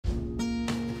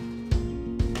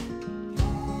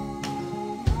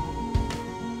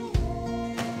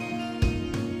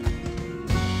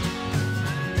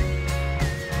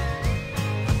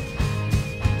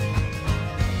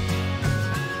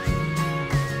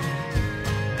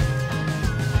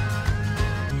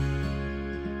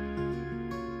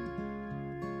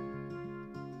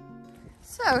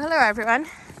Hello everyone.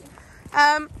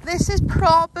 This is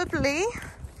probably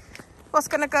what's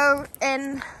going to go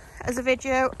in as a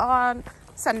video on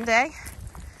Sunday,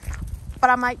 but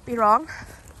I might be wrong.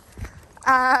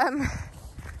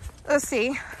 We'll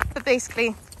see. But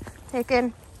basically,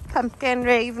 taking Pumpkin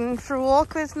Raven for a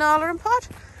walk with Nala and Pod.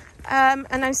 And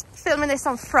I'm filming this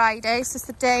on Friday, so it's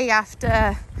the day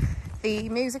after the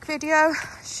music video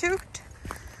shoot.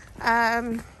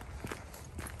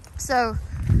 So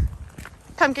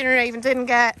Pumpkin and Raven didn't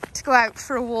get to go out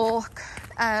for a walk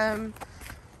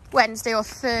Wednesday or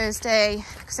Thursday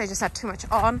because they just had too much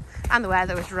on, and the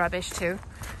weather was rubbish too.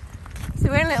 So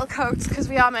we're in little coats because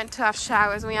we are meant to have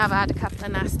showers, and we have had a couple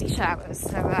of nasty showers.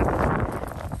 So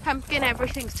Pumpkin,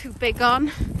 everything's too big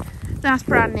on. That's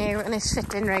brand new and it's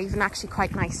fitting Raven actually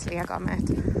quite nicely, I got it.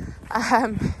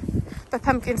 But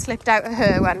Pumpkin slipped out of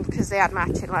her one because they had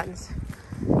matching ones.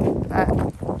 But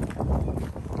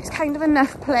it's kind of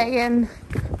enough playing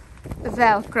the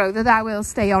Velcro that will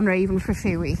stay on Raven for a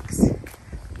few weeks.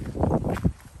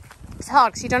 It's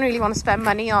hard because you don't really want to spend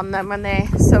money on them when they're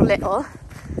so little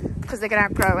because they're going to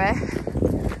outgrow it.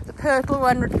 The purple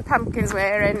one Pumpkin's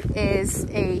wearing is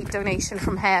a donation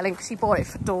from Helen because he bought it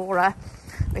for Dora,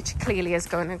 which clearly is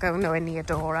going to go nowhere near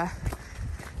Dora.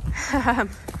 But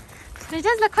it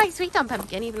does look quite sweet on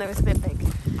Pumpkin, even though it's a bit big.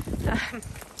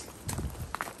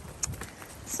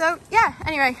 So yeah,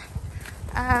 anyway,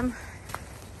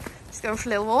 just going for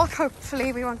a little walk.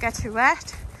 Hopefully we won't get too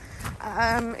wet.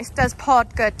 It does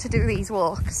Pod good to do these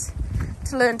walks,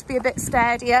 to learn to be a bit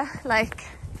steadier, like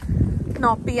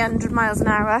not be 100 miles an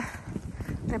hour,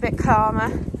 and a bit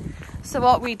calmer. So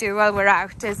what we do while we're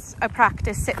out is I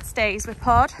practice sit-stays with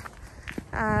Pod,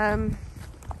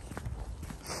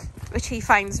 which he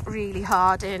finds really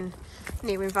hard in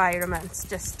new environments,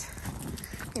 just,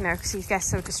 you know, because he gets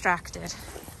so distracted.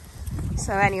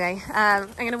 So anyway,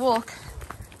 I'm going to walk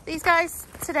these guys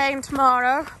today and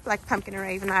tomorrow, like Pumpkin and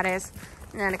Raven that is,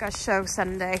 and then I got a show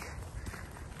Sunday.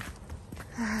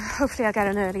 Hopefully I'll get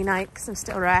an early night because I'm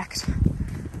still wrecked.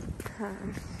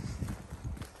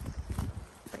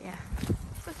 But yeah,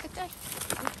 it's a good day.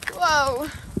 Whoa!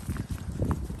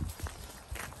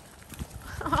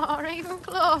 Oh,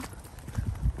 Ravenclaw!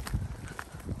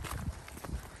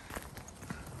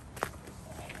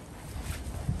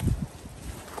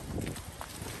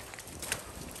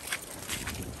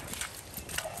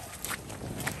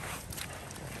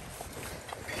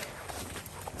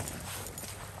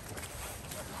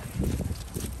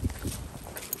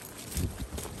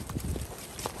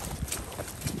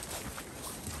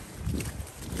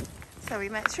 So we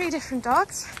met 3 different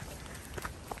dogs.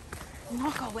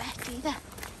 Not got wet either.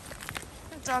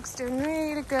 The dog's doing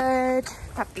really good.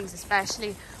 Puppies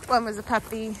especially. One was a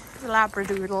puppy, a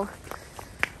Labradoodle.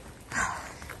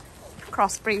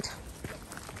 Crossbreed.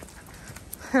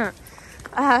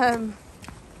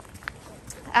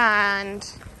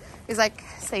 And he's like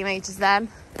same age as them.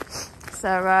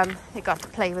 So he got to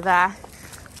play with that.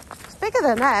 He's bigger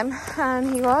than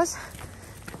them, he was.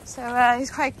 So he's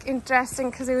quite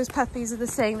interesting because he was puppies of the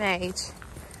same age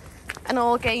and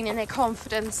all gaining their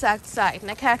confidence outside. And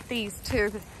I kept these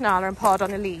 2, Nala and Pod,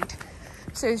 on a lead.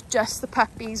 So it was just the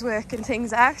puppies working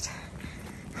things out.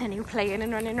 And he was playing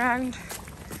and running around.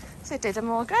 So it did them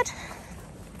all good.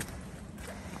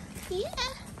 Yeah.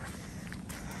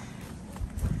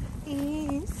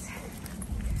 Yes.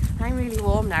 I'm really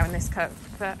warm now in this coat,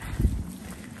 but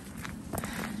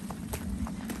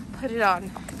put it on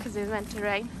because it was meant to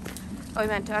rain. Or we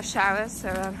meant to have showers,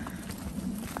 so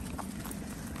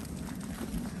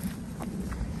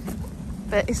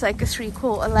but it's like a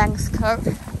 3/4 length coat.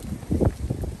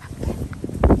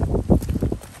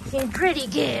 You pretty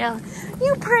girl,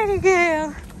 you pretty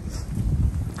girl,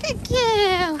 good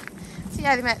girl. So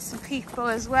yeah, they met some people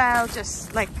as well,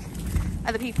 just like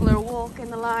other people who are walking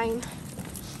the line.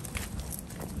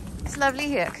 It's lovely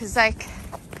here because like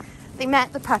they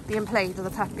met the puppy and played with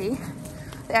the puppy.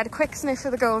 They had a quick sniff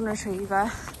of the golden retriever,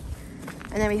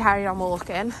 and then we carried on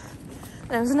walking. And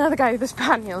there was another guy with a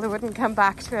spaniel that wouldn't come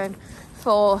back to him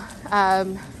for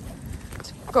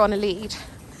to go on a lead,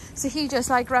 so he just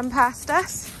like ran past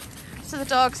us. So the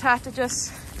dogs had to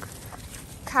just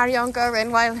carry on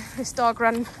going while this dog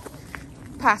ran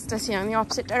past us, you know, in the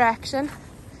opposite direction.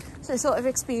 So sort of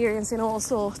experiencing all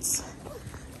sorts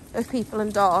of people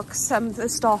and dogs. Some that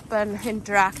stop and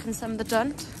interact, and some that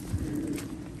don't.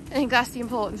 I think that's the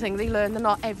important thing. They learn that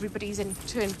not everybody's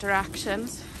into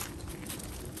interactions.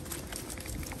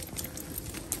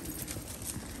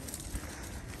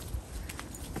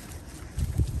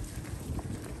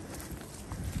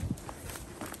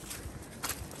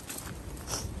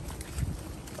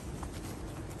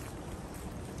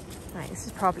 Right, This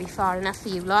is probably far enough for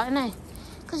you lot, isn't it?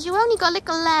 Because you only got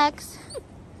little legs.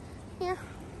 Yeah.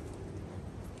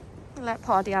 I'll let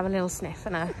Poddy have a little sniff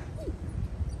and a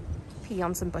pee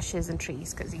on some bushes and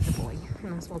trees because he's a boy.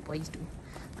 And that's what boys do.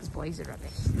 Because boys are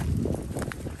rubbish.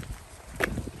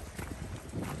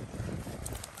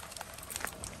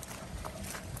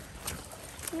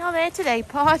 You're not there today,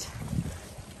 Pod.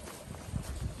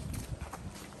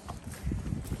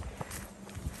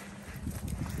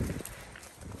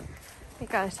 We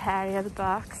got a terrier that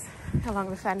barks along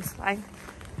the fence line,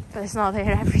 but it's not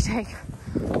there every day.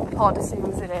 Pod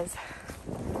assumes it is.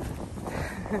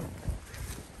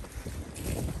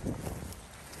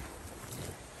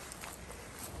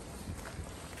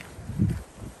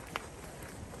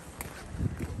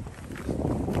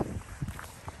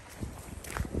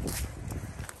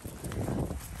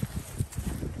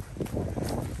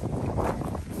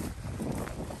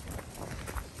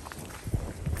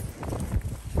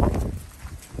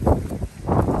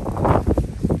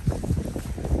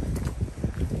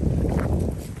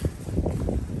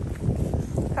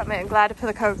 I'm glad I put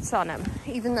the coats on him,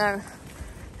 even though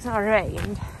it's not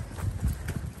rained.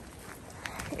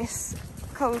 It's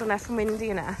cold enough and windy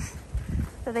enough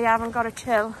that they haven't got to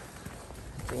chill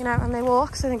being out on their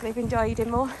walks. I think they've enjoyed it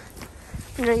more.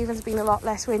 And Raven's been a lot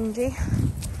less windy.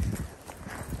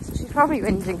 So she's probably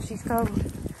whinging because she's cold.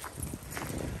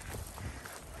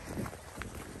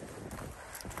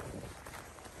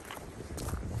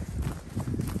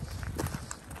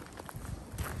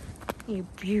 You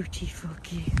beautiful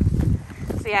kid.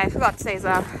 So yeah, I forgot to say as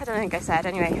well, I don't think I said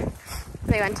anyway,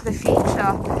 they went to the feed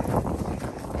shop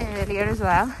earlier as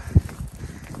well.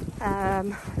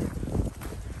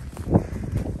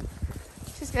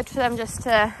 Which is good for them just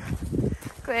to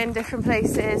go in different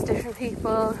places, different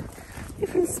people,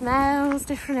 different smells,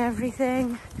 different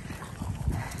everything.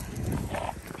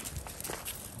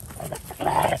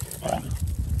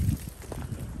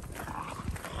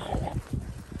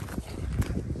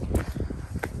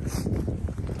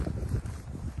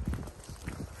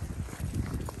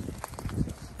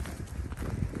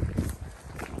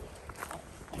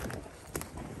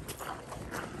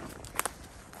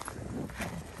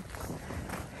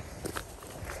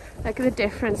 Look at the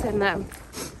difference in them.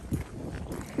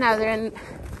 Now they're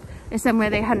somewhere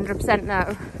they 100%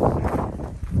 know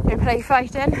they're play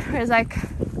fighting, whereas like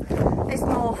there's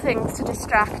more things to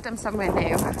distract them somewhere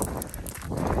new.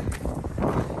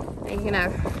 And, you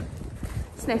know,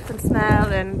 sniff and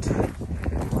smell and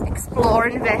explore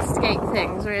and investigate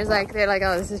things, whereas like they're like,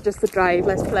 oh, this is just the drive,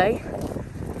 let's play.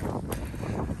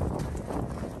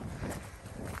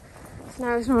 So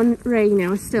now it's not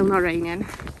raining, it's still not raining.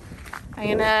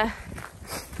 I'm gonna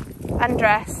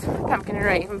undress Pumpkin and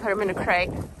Raven, put them in a crate,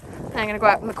 and I'm gonna go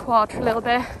out in the quad for a little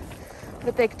bit with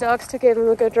the big dogs to give them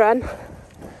a good run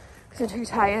because they're too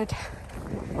tired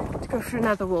to go for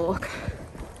another walk.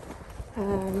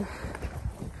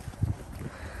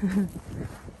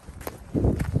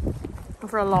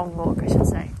 For a long walk, I should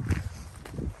say,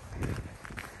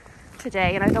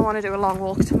 today, and I don't want to do a long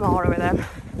walk tomorrow with them,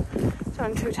 so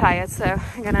I'm too tired, so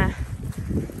I'm gonna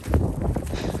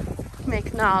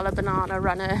make Nala Banana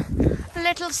run her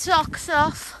little socks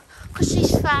off because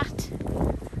she's fat.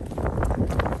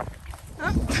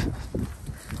 Oh.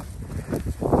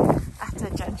 That's a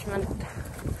judgment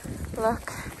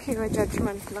look, pure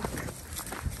judgment look.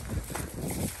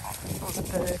 That was a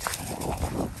bird.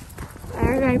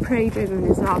 Very, very prey driven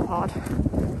is our Pod.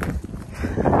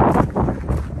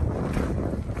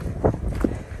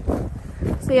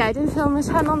 So yeah, I didn't film a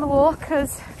ton on the walk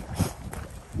because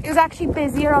it was actually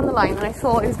busier on the line than I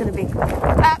thought it was going to be.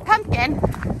 Pumpkin!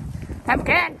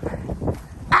 Pumpkin!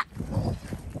 Ah!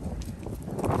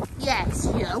 Yes,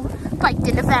 you.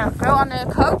 Biting the Velcro on her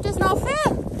coat is not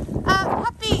fair.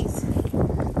 Puppies!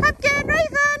 Pumpkin,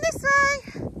 Raven, this way!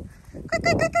 Quick,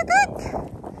 quick, quick, quick, quick!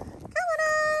 Come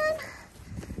on!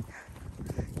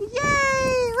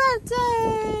 Yay! Well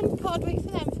done! Pod, wait for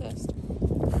them first.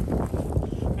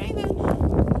 Raven!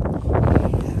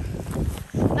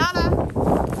 Nala!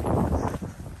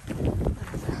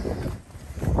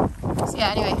 So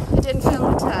yeah, anyway, I didn't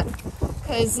film a ton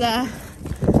because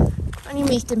when you're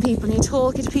meeting people and you're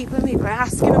talking to people and people are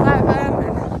asking about them,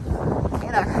 and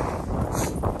you know,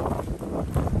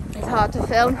 it's hard to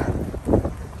film.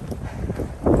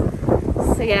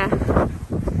 So yeah,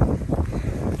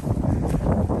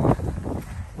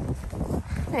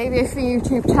 maybe if the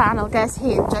YouTube channel gets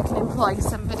huge, I can employ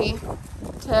somebody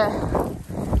to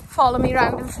follow me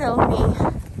around and film me.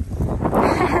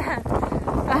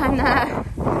 And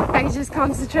I just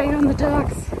concentrate on the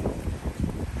dogs.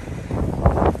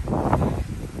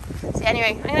 So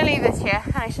anyway, I'm going to leave this here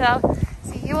and I shall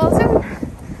see you all soon.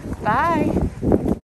 Bye.